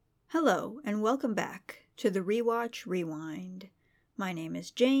Hello, and welcome back to the Rewatch Rewind. My name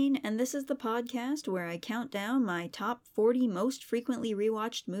is Jane, and this is the podcast where I count down my top 40 most frequently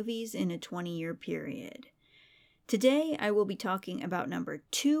rewatched movies in a 20-year period. Today, I will be talking about number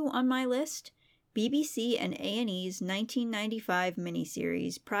 2 on my list, BBC and A&E's 1995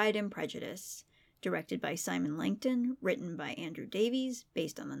 miniseries Pride and Prejudice, directed by Simon Langton, written by Andrew Davies,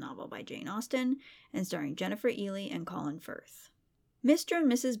 based on the novel by Jane Austen, and starring Jennifer Ely and Colin Firth. Mr.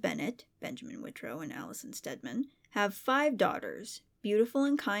 and Mrs. Bennet, Benjamin Whitrow and Alison Steadman, have 5 daughters, beautiful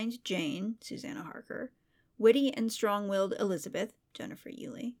and kind Jane, Susanna Harker, witty and strong-willed Elizabeth, Jennifer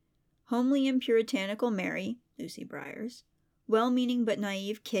Ely, homely and puritanical Mary, Lucy Briars, well-meaning but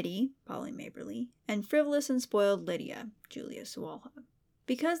naive Kitty, Polly Maberly, and frivolous and spoiled Lydia, Julia Sawalha.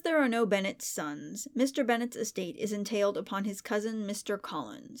 Because there are no Bennet sons, Mr. Bennet's estate is entailed upon his cousin Mr.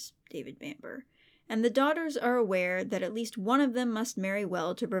 Collins, David Bamber, and the daughters are aware that at least one of them must marry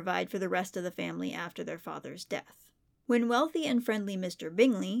well to provide for the rest of the family after their father's death. When wealthy and friendly Mr.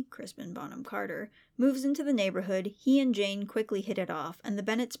 Bingley, Crispin Bonham Carter, moves into the neighborhood, he and Jane quickly hit it off, and the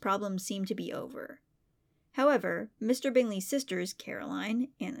Bennets' problems seem to be over. However, Mr. Bingley's sisters, Caroline,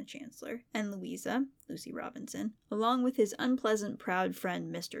 Anna Chancellor, and Louisa, Lucy Robinson, along with his unpleasant proud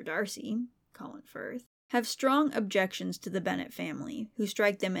friend Mr. Darcy, Colin Firth, have strong objections to the Bennet family, who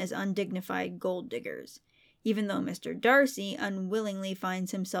strike them as undignified gold diggers, even though Mr. Darcy unwillingly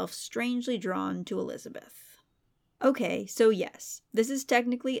finds himself strangely drawn to Elizabeth. Okay, so yes, this is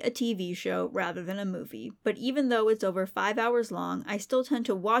technically a TV show rather than a movie, but even though it's over 5 hours long, I still tend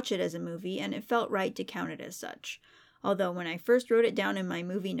to watch it as a movie, and it felt right to count it as such. Although when I first wrote it down in my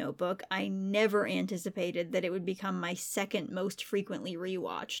movie notebook, I never anticipated that it would become my second most frequently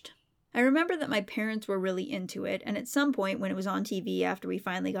rewatched. I remember that my parents were really into it, and at some point when it was on TV after we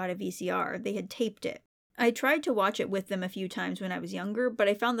finally got a VCR, they had taped it. I tried to watch it with them a few times when I was younger, but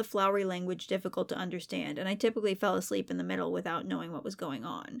I found the flowery language difficult to understand, and I typically fell asleep in the middle without knowing what was going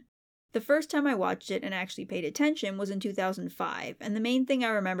on. The first time I watched it and actually paid attention was in 2005, and the main thing I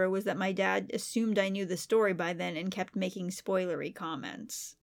remember was that my dad assumed I knew the story by then and kept making spoilery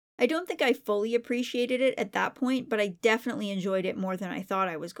comments. I don't think I fully appreciated it at that point, but I definitely enjoyed it more than I thought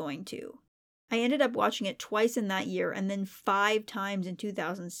I was going to. I ended up watching it twice in that year and then 5 times in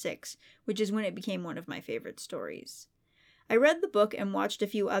 2006, which is when it became one of my favorite stories. I read the book and watched a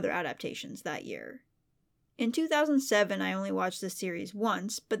few other adaptations that year. In 2007, I only watched the series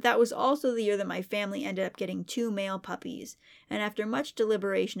once, but that was also the year that my family ended up getting 2 male puppies, and after much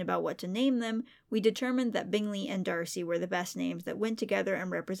deliberation about what to name them, we determined that Bingley and Darcy were the best names that went together and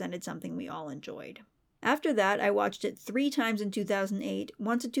represented something we all enjoyed. After that, I watched it 3 times in 2008,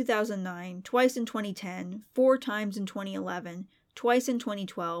 once in 2009, twice in 2010, 4 times in 2011, twice in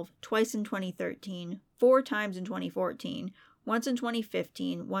 2012, twice in 2013, 4 times in 2014, once in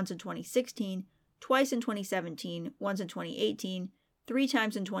 2015, once in 2016, twice in 2017, once in 2018, 3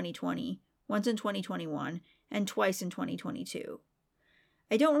 times in 2020, once in 2021, and twice in 2022.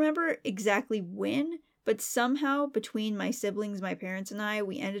 I don't remember exactly when, but somehow between my siblings, my parents, and I,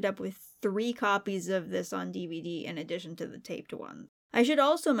 we ended up with 3 copies of this on DVD in addition to the taped ones. I should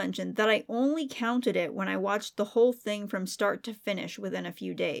also mention that I only counted it when I watched the whole thing from start to finish within a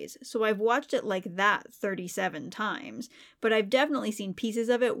few days, so I've watched it like that 37 times, but I've definitely seen pieces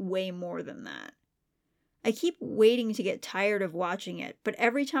of it way more than that. I keep waiting to get tired of watching it, but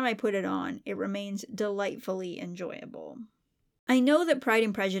every time I put it on, it remains delightfully enjoyable. I know that Pride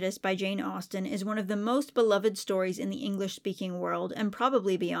and Prejudice by Jane Austen is one of the most beloved stories in the English-speaking world, and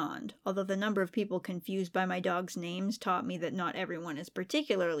probably beyond, although the number of people confused by my dog's names taught me that not everyone is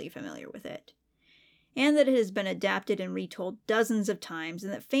particularly familiar with it. And that it has been adapted and retold dozens of times,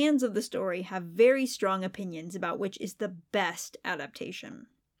 and that fans of the story have very strong opinions about which is the best adaptation.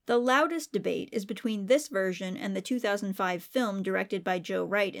 The loudest debate is between this version and the 2005 film directed by Joe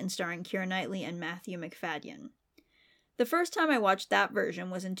Wright and starring Keira Knightley and Matthew Macfadyen. The first time I watched that version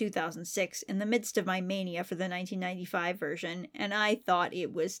was in 2006, in the midst of my mania for the 1995 version, and I thought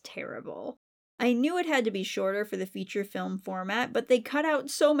it was terrible. I knew it had to be shorter for the feature film format, but they cut out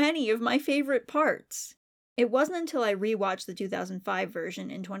so many of my favorite parts. It wasn't until I rewatched the 2005 version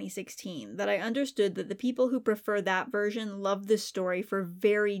in 2016 that I understood that the people who prefer that version love this story for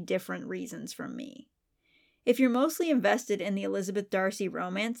very different reasons from me. If you're mostly invested in the Elizabeth Darcy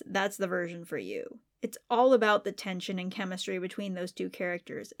romance, that's the version for you. It's all about the tension and chemistry between those 2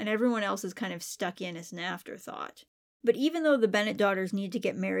 characters, and everyone else is kind of stuck in as an afterthought. But even though the Bennet daughters need to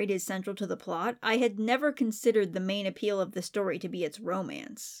get married is central to the plot, I had never considered the main appeal of the story to be its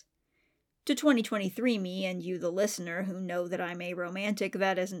romance. To 2023 me and you, the listener, who know that I'm a romantic,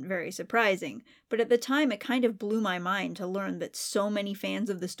 that isn't very surprising, but at the time it kind of blew my mind to learn that so many fans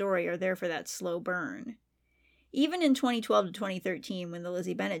of the story are there for that slow burn. Even in 2012 to 2013, when the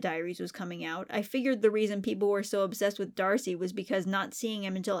Lizzie Bennet Diaries was coming out, I figured the reason people were so obsessed with Darcy was because not seeing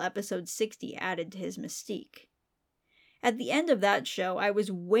him until episode 60 added to his mystique. At the end of that show, I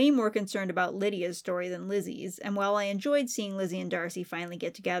was way more concerned about Lydia's story than Lizzie's, and while I enjoyed seeing Lizzie and Darcy finally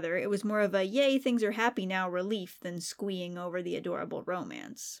get together, it was more of a yay, things are happy now relief than squeeing over the adorable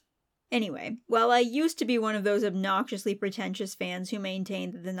romance. Anyway, while I used to be one of those obnoxiously pretentious fans who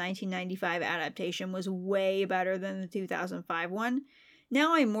maintained that the 1995 adaptation was way better than the 2005 one,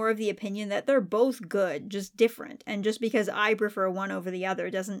 now I'm more of the opinion that they're both good, just different, and just because I prefer one over the other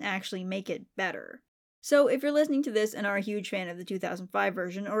doesn't actually make it better. So if you're listening to this and are a huge fan of the 2005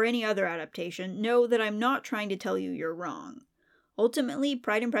 version or any other adaptation, know that I'm not trying to tell you you're wrong. Ultimately,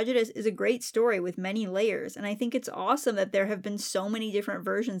 Pride and Prejudice is a great story with many layers, and I think it's awesome that there have been so many different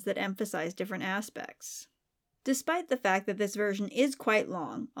versions that emphasize different aspects. Despite the fact that this version is quite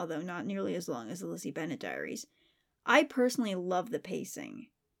long, although not nearly as long as the Lizzie Bennet Diaries, I personally love the pacing.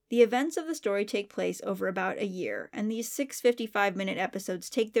 The events of the story take place over about a year, and these 6 55-minute episodes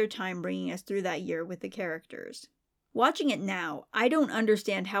take their time bringing us through that year with the characters. Watching it now, I don't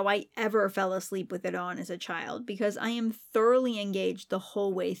understand how I ever fell asleep with it on as a child, because I am thoroughly engaged the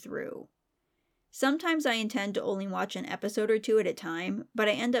whole way through. Sometimes I intend to only watch an episode or two at a time, but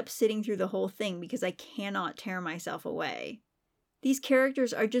I end up sitting through the whole thing because I cannot tear myself away. These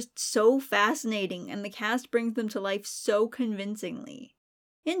characters are just so fascinating, and the cast brings them to life so convincingly.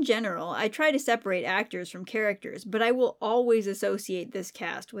 In general, I try to separate actors from characters, but I will always associate this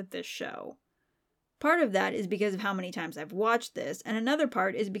cast with this show. Part of that is because of how many times I've watched this, and another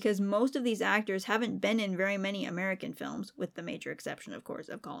part is because most of these actors haven't been in very many American films, with the major exception, of course,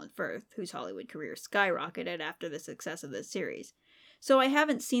 of Colin Firth, whose Hollywood career skyrocketed after the success of this series, so I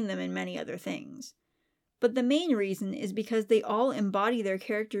haven't seen them in many other things. But the main reason is because they all embody their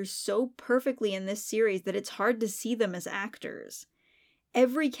characters so perfectly in this series that it's hard to see them as actors.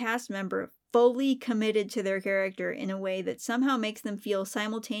 Every cast member fully committed to their character in a way that somehow makes them feel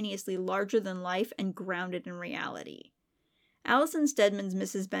simultaneously larger than life and grounded in reality. Alison Steadman's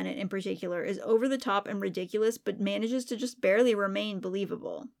Mrs. Bennet in particular is over the top and ridiculous, but manages to just barely remain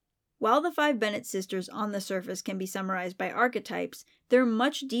believable. While the 5 Bennet sisters on the surface can be summarized by archetypes, they're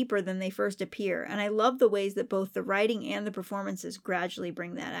much deeper than they first appear, and I love the ways that both the writing and the performances gradually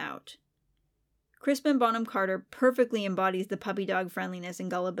bring that out. Crispin Bonham Carter perfectly embodies the puppy dog friendliness and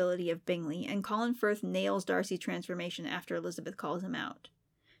gullibility of Bingley, and Colin Firth nails Darcy's transformation after Elizabeth calls him out.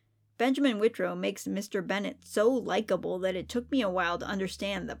 Benjamin Whitrow makes Mr. Bennet so likable that it took me a while to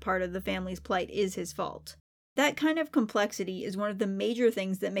understand that part of the family's plight is his fault. That kind of complexity is one of the major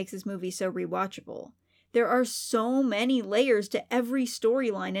things that makes this movie so rewatchable. There are so many layers to every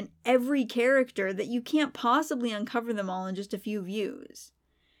storyline and every character that you can't possibly uncover them all in just a few views.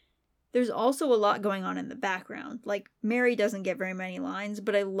 There's also a lot going on in the background, like Mary doesn't get very many lines,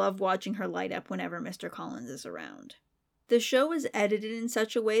 but I love watching her light up whenever Mr. Collins is around. The show is edited in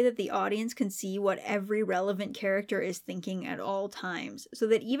such a way that the audience can see what every relevant character is thinking at all times, so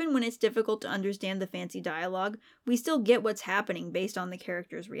that even when it's difficult to understand the fancy dialogue, we still get what's happening based on the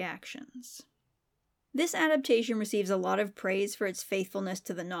characters' reactions. This adaptation receives a lot of praise for its faithfulness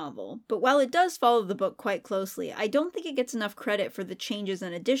to the novel, but while it does follow the book quite closely, I don't think it gets enough credit for the changes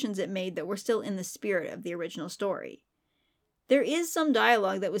and additions it made that were still in the spirit of the original story. There is some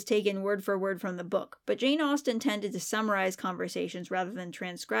dialogue that was taken word for word from the book, but Jane Austen tended to summarize conversations rather than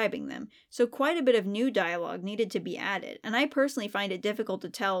transcribing them, so quite a bit of new dialogue needed to be added, and I personally find it difficult to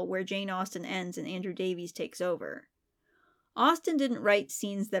tell where Jane Austen ends and Andrew Davies takes over. Austen didn't write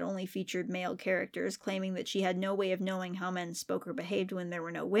scenes that only featured male characters, claiming that she had no way of knowing how men spoke or behaved when there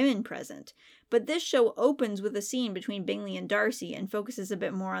were no women present, but this show opens with a scene between Bingley and Darcy and focuses a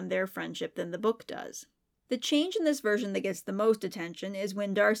bit more on their friendship than the book does. The change in this version that gets the most attention is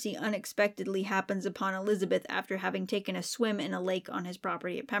when Darcy unexpectedly happens upon Elizabeth after having taken a swim in a lake on his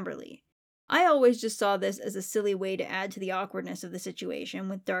property at Pemberley. I always just saw this as a silly way to add to the awkwardness of the situation,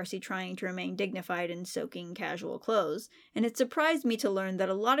 with Darcy trying to remain dignified in soaking casual clothes, and it surprised me to learn that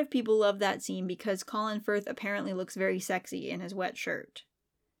a lot of people love that scene because Colin Firth apparently looks very sexy in his wet shirt.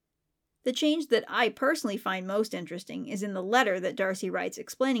 The change that I personally find most interesting is in the letter that Darcy writes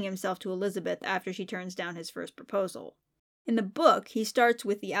explaining himself to Elizabeth after she turns down his first proposal. In the book, he starts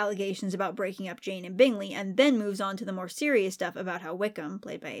with the allegations about breaking up Jane and Bingley, and then moves on to the more serious stuff about how Wickham,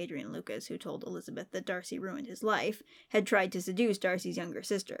 played by Adrian Lucas, who told Elizabeth that Darcy ruined his life, had tried to seduce Darcy's younger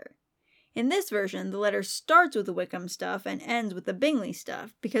sister. In this version, the letter starts with the Wickham stuff and ends with the Bingley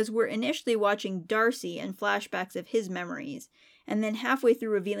stuff, because we're initially watching Darcy and flashbacks of his memories, and then halfway through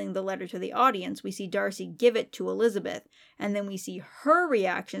revealing the letter to the audience, we see Darcy give it to Elizabeth, and then we see her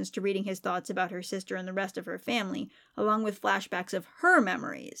reactions to reading his thoughts about her sister and the rest of her family, along with flashbacks of her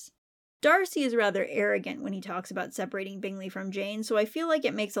memories. Darcy is rather arrogant when he talks about separating Bingley from Jane, so I feel like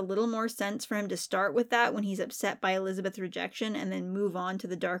it makes a little more sense for him to start with that when he's upset by Elizabeth's rejection and then move on to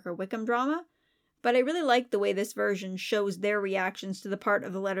the darker Wickham drama. But I really like the way this version shows their reactions to the part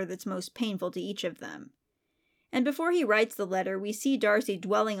of the letter that's most painful to each of them. And before he writes the letter, we see Darcy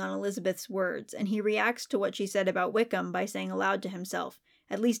dwelling on Elizabeth's words, and he reacts to what she said about Wickham by saying aloud to himself,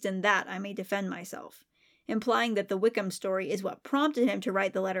 "At least in that I may defend myself," implying that the Wickham story is what prompted him to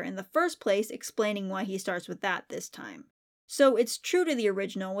write the letter in the first place, explaining why he starts with that this time. So it's true to the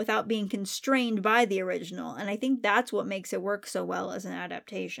original without being constrained by the original, and I think that's what makes it work so well as an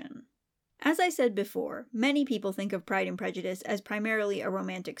adaptation. As I said before, many people think of Pride and Prejudice as primarily a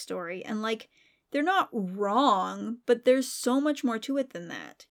romantic story, and they're not wrong, but there's so much more to it than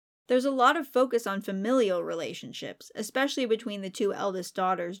that. There's a lot of focus on familial relationships, especially between the two eldest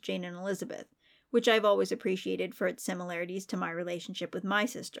daughters, Jane and Elizabeth, which I've always appreciated for its similarities to my relationship with my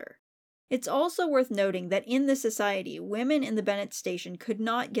sister. It's also worth noting that in this society, women in the Bennet station could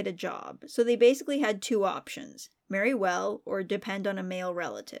not get a job, so they basically had two options: marry well or depend on a male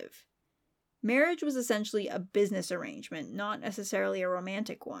relative. Marriage was essentially a business arrangement, not necessarily a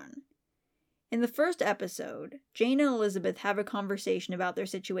romantic one. In the first episode, Jane and Elizabeth have a conversation about their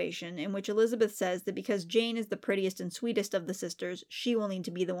situation in which Elizabeth says that because Jane is the prettiest and sweetest of the sisters, she will need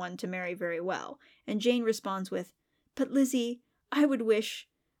to be the one to marry very well, and Jane responds with, "But Lizzie, I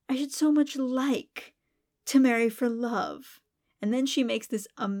should so much like to marry for love." And then she makes this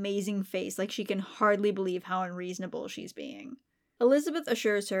amazing face like she can hardly believe how unreasonable she's being. Elizabeth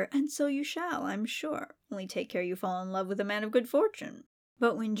assures her, "And so you shall, I'm sure. Only take care you fall in love with a man of good fortune."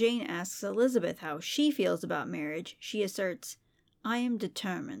 But when Jane asks Elizabeth how she feels about marriage, she asserts, "I am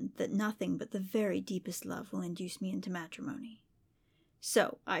determined that nothing but the very deepest love will induce me into matrimony.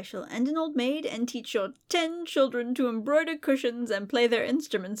 So I shall end an old maid and teach your 10 children to embroider cushions and play their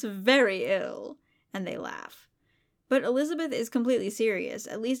instruments very ill." And they laugh. But Elizabeth is completely serious,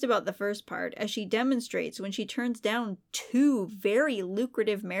 at least about the first part, as she demonstrates when she turns down 2 very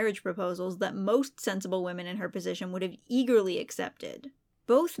lucrative marriage proposals that most sensible women in her position would have eagerly accepted.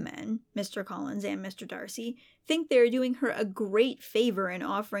 Both men, Mr. Collins and Mr. Darcy, think they are doing her a great favor in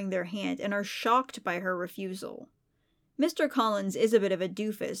offering their hand and are shocked by her refusal. Mr. Collins is a bit of a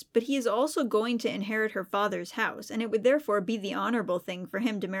doofus, but he is also going to inherit her father's house, and it would therefore be the honorable thing for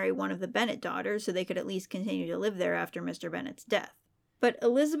him to marry one of the Bennet daughters so they could at least continue to live there after Mr. Bennet's death. But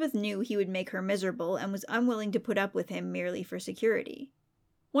Elizabeth knew he would make her miserable and was unwilling to put up with him merely for security.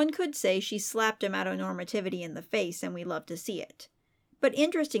 One could say she slapped him out of normativity in the face, and we love to see it. But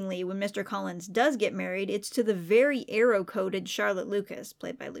interestingly, when Mr. Collins does get married, it's to the very arrow-coated Charlotte Lucas,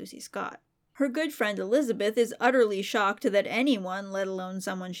 played by Lucy Scott. Her good friend Elizabeth is utterly shocked that anyone, let alone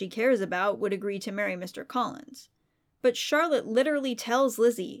someone she cares about, would agree to marry Mr. Collins. But Charlotte literally tells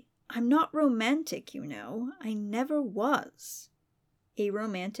Lizzie, "I'm not romantic, you know. I never was." A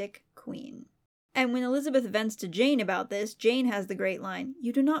romantic queen. And when Elizabeth vents to Jane about this, Jane has the great line,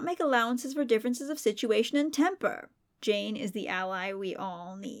 "You do not make allowances for differences of situation and temper." Jane is the ally we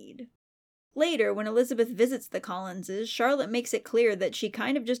all need. Later, when Elizabeth visits the Collinses, Charlotte makes it clear that she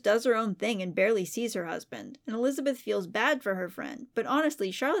kind of just does her own thing and barely sees her husband, and Elizabeth feels bad for her friend, but honestly,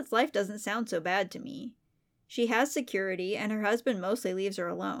 Charlotte's life doesn't sound so bad to me. She has security, and her husband mostly leaves her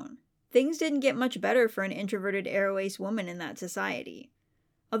alone. Things didn't get much better for an introverted Arrow-Ace woman in that society.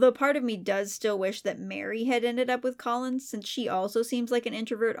 Although part of me does still wish that Mary had ended up with Collins, since she also seems like an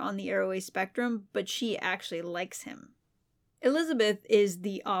introvert on the Arrow-Ace spectrum, but she actually likes him. Elizabeth is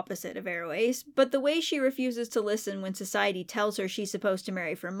the opposite of Arrow-Ace, but the way she refuses to listen when society tells her she's supposed to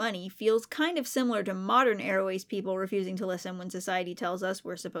marry for money feels kind of similar to modern Arrow-Ace people refusing to listen when society tells us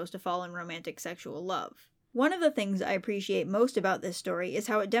we're supposed to fall in romantic sexual love. One of the things I appreciate most about this story is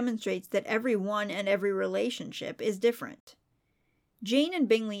how it demonstrates that everyone and every relationship is different. Jane and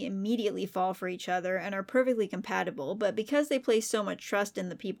Bingley immediately fall for each other and are perfectly compatible, but because they place so much trust in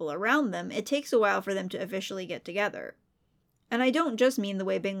the people around them, it takes a while for them to officially get together. And I don't just mean the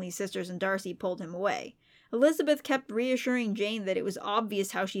way Bingley's sisters and Darcy pulled him away. Elizabeth kept reassuring Jane that it was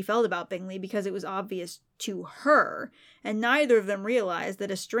obvious how she felt about Bingley because it was obvious to her, and neither of them realized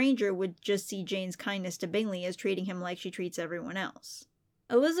that a stranger would just see Jane's kindness to Bingley as treating him like she treats everyone else.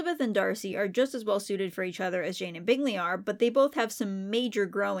 Elizabeth and Darcy are just as well suited for each other as Jane and Bingley are, but they both have some major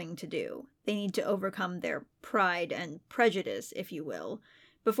growing to do. They need to overcome their pride and prejudice, if you will,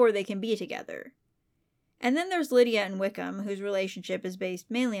 before they can be together. And then there's Lydia and Wickham, whose relationship is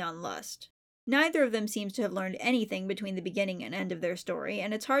based mainly on lust. Neither of them seems to have learned anything between the beginning and end of their story,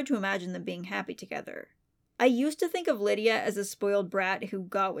 and it's hard to imagine them being happy together. I used to think of Lydia as a spoiled brat who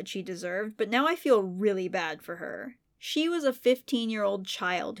got what she deserved, but now I feel really bad for her. She was a 15-year-old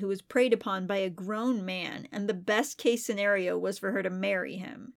child who was preyed upon by a grown man, and the best case scenario was for her to marry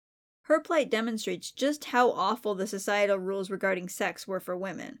him. Her plight demonstrates just how awful the societal rules regarding sex were for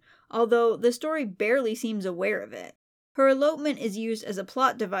women, although the story barely seems aware of it. Her elopement is used as a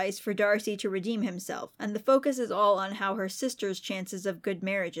plot device for Darcy to redeem himself, and the focus is all on how her sister's chances of good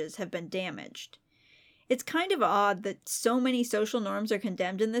marriages have been damaged. It's kind of odd that so many social norms are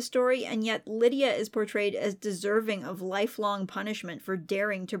condemned in this story, and yet Lydia is portrayed as deserving of lifelong punishment for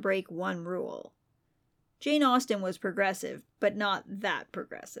daring to break one rule. Jane Austen was progressive, but not that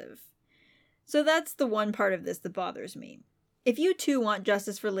progressive. So that's the one part of this that bothers me. If you too want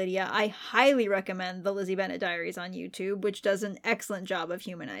justice for Lydia, I highly recommend the Lizzie Bennet Diaries on YouTube, which does an excellent job of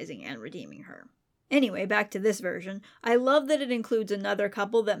humanizing and redeeming her. Anyway, back to this version. I love that it includes another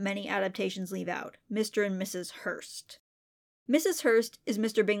couple that many adaptations leave out, Mr. and Mrs. Hurst. Mrs. Hurst is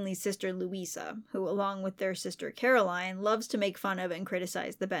Mr. Bingley's sister Louisa, who, along with their sister Caroline, loves to make fun of and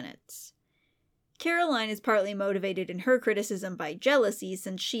criticize the Bennets. Caroline is partly motivated in her criticism by jealousy,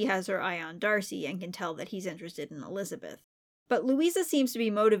 since she has her eye on Darcy and can tell that he's interested in Elizabeth. But Louisa seems to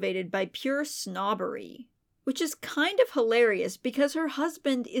be motivated by pure snobbery, which is kind of hilarious because her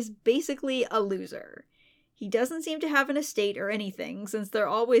husband is basically a loser. He doesn't seem to have an estate or anything, since they're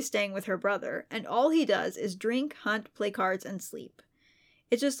always staying with her brother, and all he does is drink, hunt, play cards, and sleep.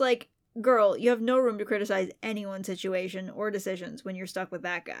 It's just like, girl, you have no room to criticize anyone's situation or decisions when you're stuck with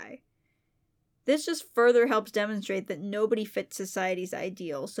that guy. This just further helps demonstrate that nobody fits society's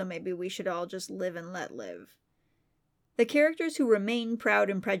ideal, so maybe we should all just live and let live. The characters who remain proud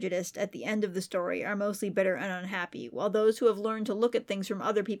and prejudiced at the end of the story are mostly bitter and unhappy, while those who have learned to look at things from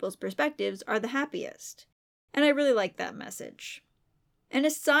other people's perspectives are the happiest. And I really like that message. And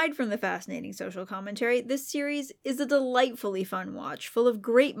aside from the fascinating social commentary, this series is a delightfully fun watch, full of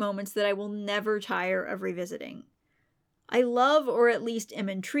great moments that I will never tire of revisiting. I love, or at least am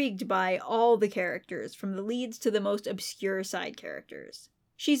intrigued by, all the characters, from the leads to the most obscure side characters.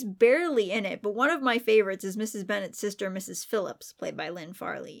 She's barely in it, but one of my favorites is Mrs. Bennet's sister, Mrs. Phillips, played by Lynn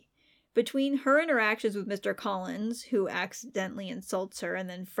Farley. Between her interactions with Mr. Collins, who accidentally insults her and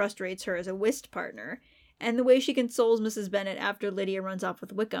then frustrates her as a whist partner, and the way she consoles Mrs. Bennet after Lydia runs off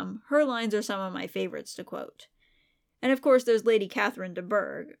with Wickham, her lines are some of my favorites to quote. And of course there's Lady Catherine de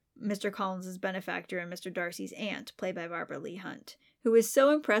Bourgh, Mr. Collins' benefactor and Mr. Darcy's aunt, played by Barbara Lee Hunt, who is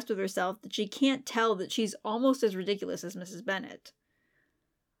so impressed with herself that she can't tell that she's almost as ridiculous as Mrs. Bennet.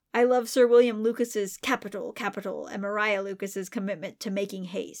 I love Sir William Lucas's capital, and Maria Lucas's commitment to making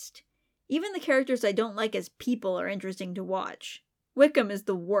haste. Even the characters I don't like as people are interesting to watch. Wickham is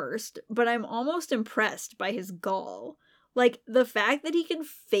the worst, but I'm almost impressed by his gall. Like, the fact that he can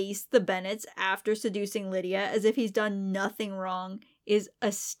face the Bennets after seducing Lydia as if he's done nothing wrong is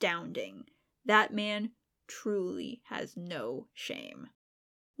astounding. That man truly has no shame.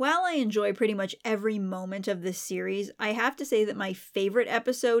 While I enjoy pretty much every moment of this series, I have to say that my favorite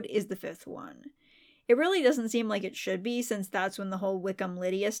episode is the 5th one. It really doesn't seem like it should be, since that's when the whole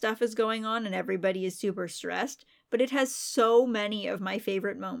Wickham-Lydia stuff is going on and everybody is super stressed, but it has so many of my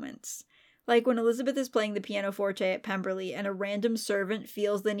favorite moments. Like when Elizabeth is playing the pianoforte at Pemberley and a random servant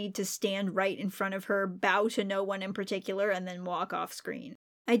feels the need to stand right in front of her, bow to no one in particular, and then walk off screen.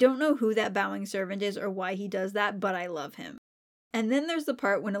 I don't know who that bowing servant is or why he does that, but I love him. And then there's the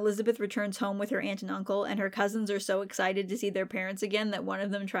part when Elizabeth returns home with her aunt and uncle, and her cousins are so excited to see their parents again that one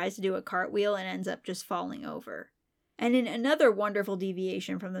of them tries to do a cartwheel and ends up just falling over. And in another wonderful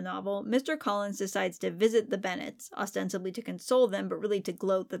deviation from the novel, Mr. Collins decides to visit the Bennets, ostensibly to console them, but really to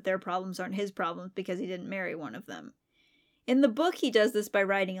gloat that their problems aren't his problems because he didn't marry one of them. In the book, he does this by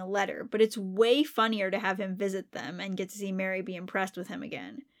writing a letter, but it's way funnier to have him visit them and get to see Mary be impressed with him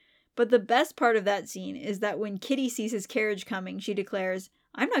again. But the best part of that scene is that when Kitty sees his carriage coming, she declares,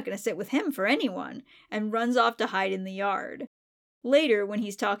 "I'm not going to sit with him for anyone," and runs off to hide in the yard. Later, when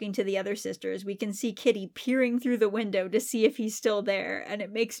he's talking to the other sisters, we can see Kitty peering through the window to see if he's still there, and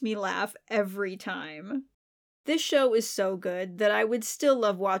it makes me laugh every time. This show is so good that I would still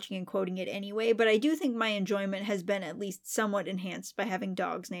love watching and quoting it anyway, but I do think my enjoyment has been at least somewhat enhanced by having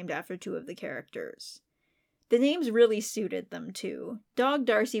dogs named after two of the characters. The names really suited them, too. Dog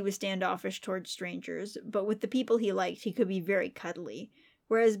Darcy was standoffish towards strangers, but with the people he liked, he could be very cuddly,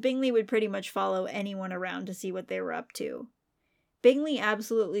 whereas Bingley would pretty much follow anyone around to see what they were up to. Bingley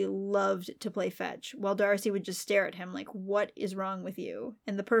absolutely loved to play fetch, while Darcy would just stare at him like, "What is wrong with you?"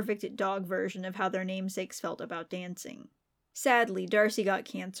 and the perfect dog version of how their namesakes felt about dancing. Sadly, Darcy got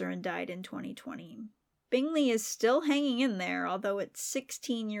cancer and died in 2020. Bingley is still hanging in there, although at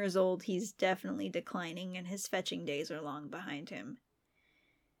 16 years old he's definitely declining and his fetching days are long behind him.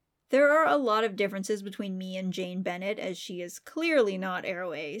 There are a lot of differences between me and Jane Bennet, as she is clearly not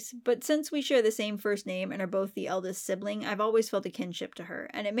Arrowace, but since we share the same first name and are both the eldest sibling, I've always felt a kinship to her,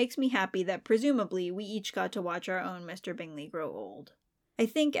 and it makes me happy that presumably we each got to watch our own Mr. Bingley grow old. I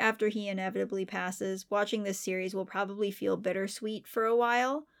think after he inevitably passes, watching this series will probably feel bittersweet for a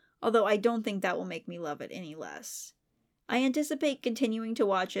while, although I don't think that will make me love it any less. I anticipate continuing to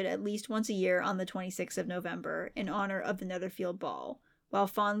watch it at least once a year on the 26th of November in honor of the Netherfield Ball, while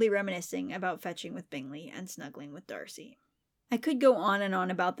fondly reminiscing about fetching with Bingley and snuggling with Darcy. I could go on and on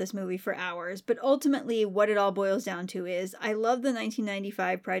about this movie for hours, but ultimately what it all boils down to is I love the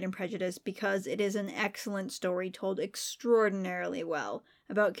 1995 Pride and Prejudice because it is an excellent story told extraordinarily well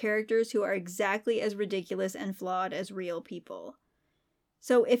about characters who are exactly as ridiculous and flawed as real people.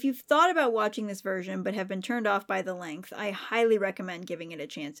 So if you've thought about watching this version but have been turned off by the length, I highly recommend giving it a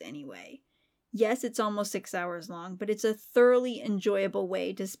chance anyway. Yes, it's almost 6 hours long, but it's a thoroughly enjoyable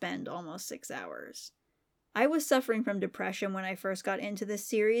way to spend almost 6 hours. I was suffering from depression when I first got into this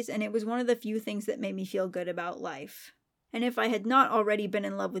series, and it was one of the few things that made me feel good about life. And if I had not already been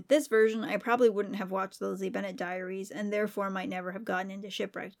in love with this version, I probably wouldn't have watched the Lizzie Bennet Diaries, and therefore might never have gotten into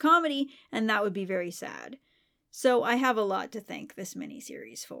shipwrecked comedy, and that would be very sad. So I have a lot to thank this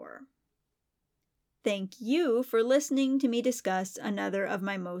miniseries for. Thank you for listening to me discuss another of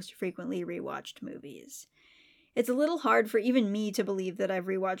my most frequently rewatched movies. It's a little hard for even me to believe that I've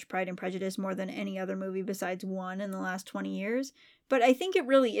rewatched Pride and Prejudice more than any other movie besides one in the last 20 years, but I think it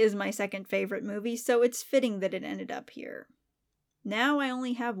really is my second favorite movie, so it's fitting that it ended up here. Now I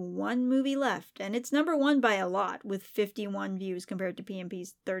only have one movie left, and it's number one by a lot, with 51 views compared to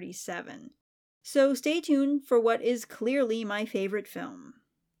PMP's 37. So stay tuned for what is clearly my favorite film.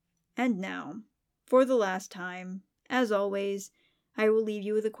 And now, for the last time, as always, I will leave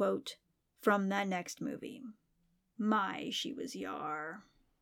you with a quote from that next movie. My, she was yar.